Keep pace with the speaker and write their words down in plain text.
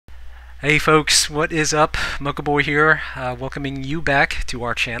Hey folks, what is up? Mocha Boy here, welcoming you back to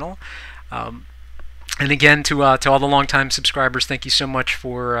our channel. Um, and again, to all the longtime subscribers, thank you so much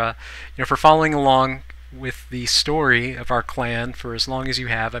for for following along with the story of our clan for as long as you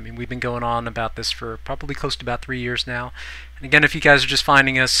have. I mean, we've been going on about this for probably close to about 3 years now. And again, if you guys are just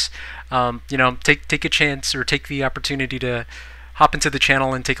finding us, take a chance or take the opportunity to hop into the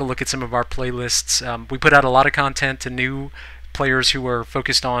channel and take a look at some of our playlists. We put out a lot of content to new players who are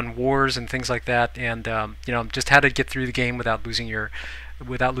focused on wars and things like that, and just how to get through the game without losing your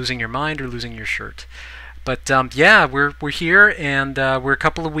mind or losing your shirt. But yeah, we're here, and we're a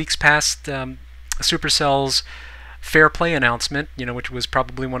couple of weeks past Supercell's fair play announcement, which was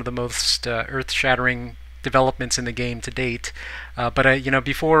probably one of the most earth-shattering developments in the game to date. But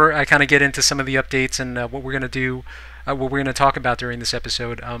before I kind of get into some of the updates and what we're going to do, what we're going to talk about during this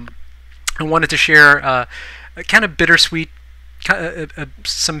episode, I wanted to share a kind of bittersweet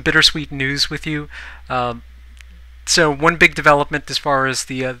some bittersweet news with you. So one big development as far as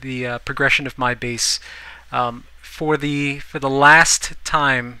the progression of my base, for the last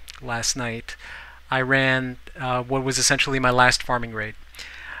time last night, I ran what was essentially my last farming raid.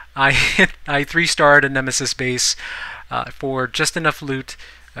 I 3-starred a nemesis base for just enough loot,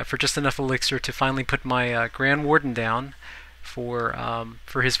 for just enough elixir to finally put my Grand Warden down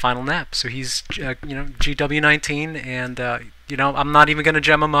for his final nap. So he's GW19, and I'm not even going to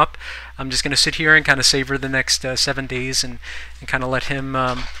gem him up. I'm just going to sit here and kind of savor the next 7 days and kind of let him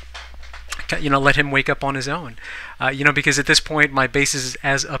wake up on his own. Because at this point my base is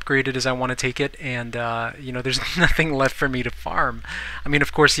as upgraded as I want to take it, and there's nothing left for me to farm. I mean,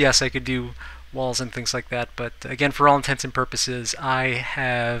 of course, yes, I could do walls and things like that, but again, for all intents and purposes, I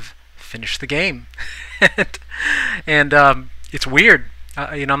have finished the game. and it's weird.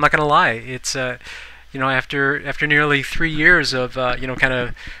 I'm not gonna lie. It's after nearly 3 years of kind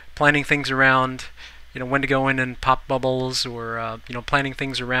of planning things around when to go in and pop bubbles, or planning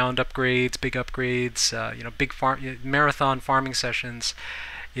things around upgrades, big upgrades, big marathon farming sessions.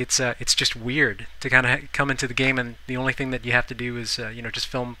 It's just weird to kind of come into the game, and the only thing that you have to do is just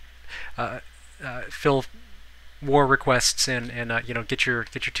fill war requests and get your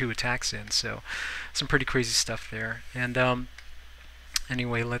 2 attacks in. So some pretty crazy stuff there. And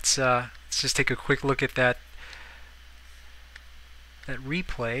anyway, let's just take a quick look at that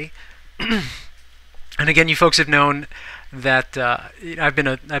replay. And again, you folks have known that I've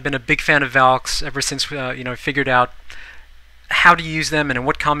been a big fan of Valks ever since I figured out how to use them and in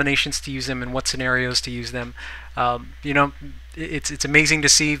what combinations to use them and what scenarios to use them. It's amazing to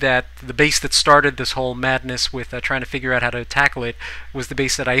see that the base that started this whole madness with trying to figure out how to tackle it was the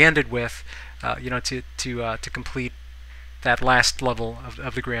base that I ended with, to complete that last level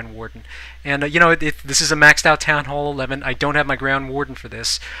of the Grand Warden. And this is a maxed out Town Hall 11. I don't have my Grand Warden for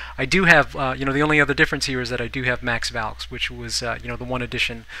this. I do have the only other difference here is that I do have Max Valks, which was the one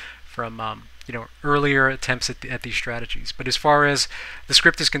addition from earlier attempts at these strategies. But as far as the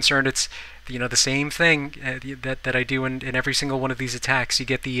script is concerned, it's the same thing that I do in every single one of these attacks. You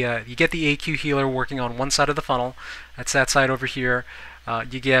get the AQ healer working on one side of the funnel. That's that side over here.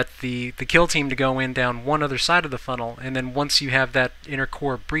 You get the kill team to go in down one other side of the funnel, and then once you have that inner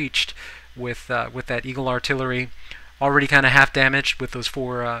core breached with that Eagle artillery already kind of half damaged with those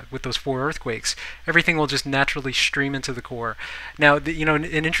four earthquakes, everything will just naturally stream into the core. Now, an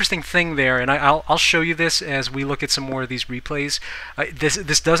interesting thing there, and I'll show you this as we look at some more of these replays.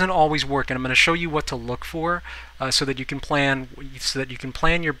 This doesn't always work, and I'm going to show you what to look for so that you can plan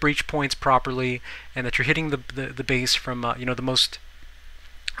your breach points properly, and that you're hitting the base from the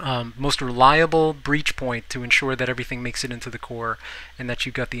most reliable breach point to ensure that everything makes it into the core and that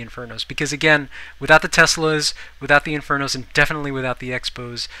you've got the Infernos. Because again, without the Teslas, without the Infernos, and definitely without the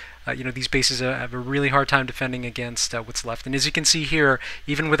Expos, these bases have a really hard time defending against what's left. And as you can see here,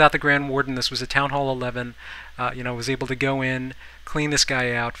 even without the Grand Warden, this was a Town Hall 11. Was able to go in, clean this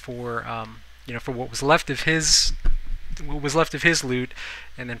guy out for for what was left of his loot,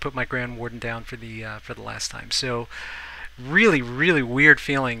 and then put my Grand Warden down for the last time. So really weird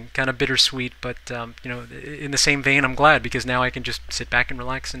feeling, kind of bittersweet, but in the same vein, I'm glad, because now I can just sit back and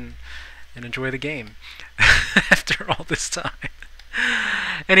relax and enjoy the game after all this time.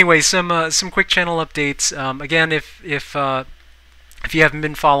 Anyway, some quick channel updates. Again, if you haven't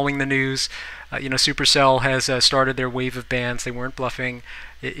been following the news, Supercell has started their wave of bans. They weren't bluffing.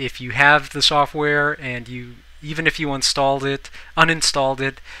 If you have the software and even if you uninstalled it,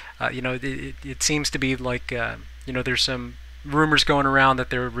 it seems to be like there's some rumors going around that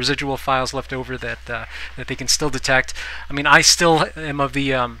there are residual files left over that they can still detect. I mean, I still am of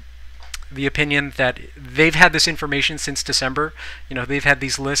the the opinion that they've had this information since December. They've had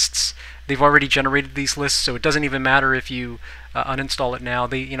these lists. They've already generated these lists, so it doesn't even matter if you uninstall it now.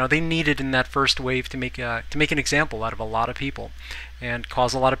 They needed in that first wave to make an example out of a lot of people, and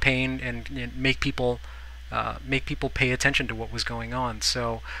cause a lot of pain, and make people pay attention to what was going on.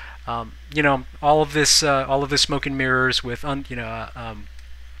 So, all of this smoke and mirrors with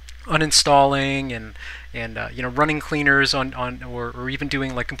uninstalling and running cleaners on or even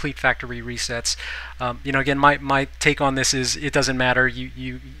doing like complete factory resets. Again, my take on this is it doesn't matter.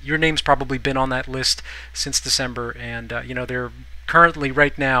 Your name's probably been on that list since December, and they're currently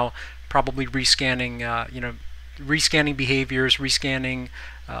right now probably rescanning behaviors, rescanning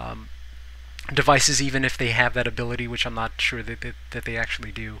devices, even if they have that ability, which I'm not sure that they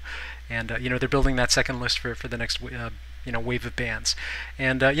actually do. And they're building that second list for the next wave of bans.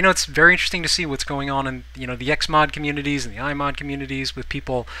 And it's very interesting to see what's going on in the Xmod communities and the iMod communities with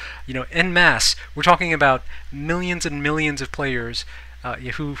people en masse. We're talking about millions and millions of players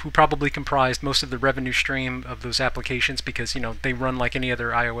who probably comprised most of the revenue stream of those applications, because they run like any other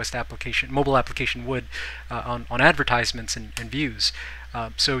iOS application, mobile application would, on advertisements and views.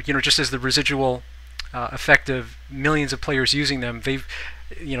 So just as the residual effect of millions of players using them, they've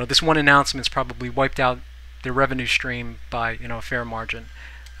this one announcement's probably wiped out their revenue stream by a fair margin,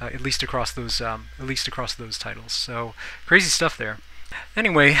 at least across those titles. So crazy stuff there.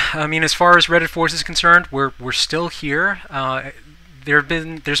 Anyway, I mean, as far as Reddit Force is concerned, we're still here.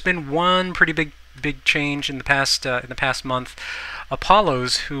 There's been one pretty big change in the past month.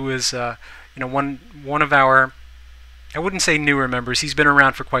 Apollos, who is one of our, I wouldn't say newer members. He's been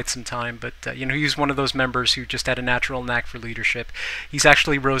around for quite some time, but he's one of those members who just had a natural knack for leadership. He's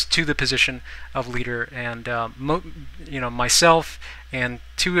actually rose to the position of leader, and myself and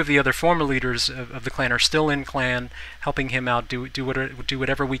two of the other former leaders of the clan are still in clan, helping him out, do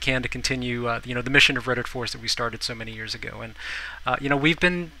whatever we can to continue the mission of Reddit Force that we started so many years ago. And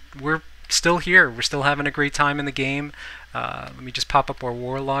we're still here. We're still having a great time in the game. Let me just pop up our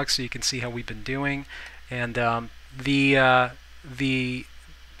war log so you can see how we've been doing. And the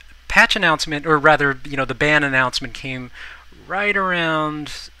patch announcement, or rather, the ban announcement came right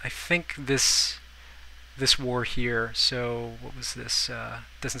around, I think, this war here. So what was this?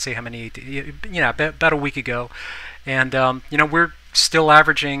 Doesn't say how many. About a week ago, and we're still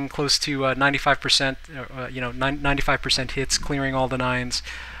averaging close to 95%. 95% hits, clearing all the nines.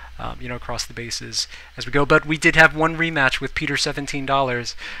 Across the bases as we go. But we did have one rematch with Peter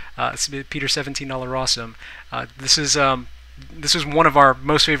 $17. Peter $17 Awesome. This is one of our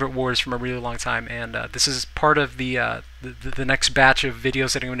most favorite wars from a really long time, and this is part of the next batch of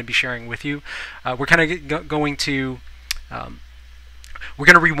videos that I'm going to be sharing with you. We're kind of going to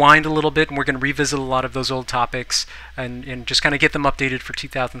rewind a little bit, and we're going to revisit a lot of those old topics, and just kind of get them updated for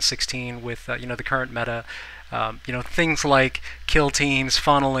 2016 with the current meta. Things like kill teams,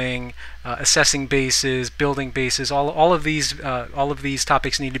 funneling, assessing bases, building bases. All of these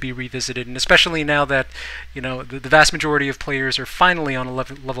topics need to be revisited, and especially now that the vast majority of players are finally on a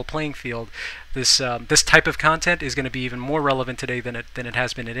level playing field. This type of content is going to be even more relevant today than it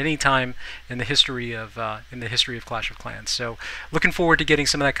has been at any time in the history of Clash of Clans. So, looking forward to getting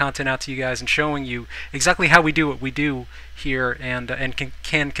some of that content out to you guys and showing you exactly how we do what we do here, and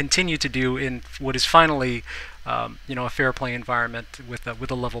can continue to do in what is finally a fair play environment with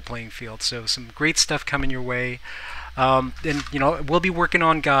a level playing field. So some great stuff coming your way. And we'll be working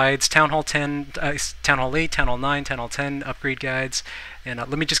on guides, Town Hall 10, Town Hall 8, Town Hall 9, Town Hall 10 upgrade guides. And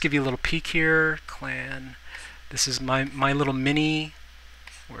let me just give you a little peek here. Clan, this is my little mini.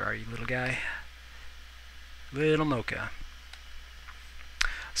 Where are you, little guy? Little Mocha.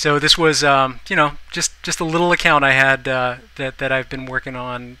 So this was, just a little account I had that I've been working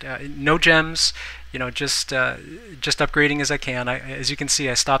on. No gems, just upgrading as I can. As you can see,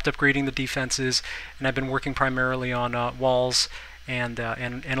 I stopped upgrading the defenses, and I've been working primarily on walls and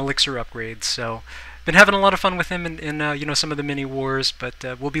elixir upgrades. So, been having a lot of fun with him in some of the mini wars. But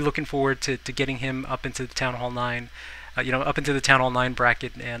we'll be looking forward to getting him up into the Town Hall 9. Up into the Town Hall 9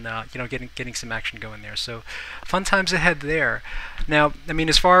 bracket, and getting some action going there. So fun times ahead there. Now, I mean,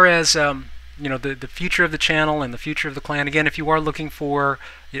 as far as the future of the channel and the future of the clan, again, if you are looking for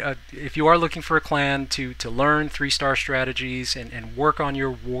a clan to learn 3-star strategies and work on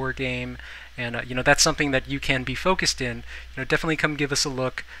your war game, and that's something that you can be focused in, definitely come give us a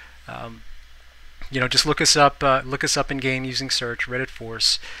look. Just look us up in game using search Reddit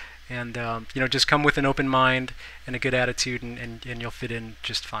Force. And just come with an open mind and a good attitude, and you'll fit in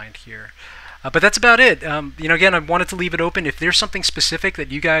just fine here. But that's about it. Again, I wanted to leave it open. If there's something specific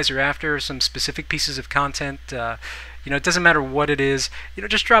that you guys are after, some specific pieces of content, it doesn't matter what it is.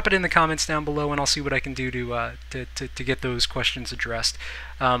 Just drop it in the comments down below, and I'll see what I can do to get those questions addressed.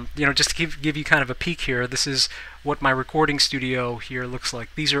 Just to give you kind of a peek here, this is what my recording studio here looks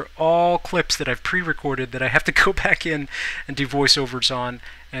like. These are all clips that I've pre-recorded that I have to go back in and do voiceovers on,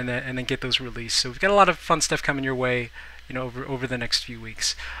 and then get those released. So we've got a lot of fun stuff coming your way, over the next few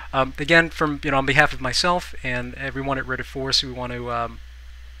weeks. Again, on behalf of myself and everyone at Reddit Force, we want to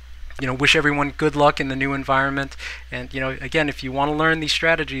wish everyone good luck in the new environment. And again, if you want to learn these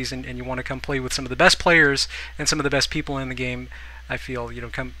strategies and you want to come play with some of the best players and some of the best people in the game, I feel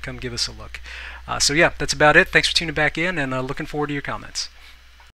come give us a look. So yeah, that's about it. Thanks for tuning back in, and looking forward to your comments.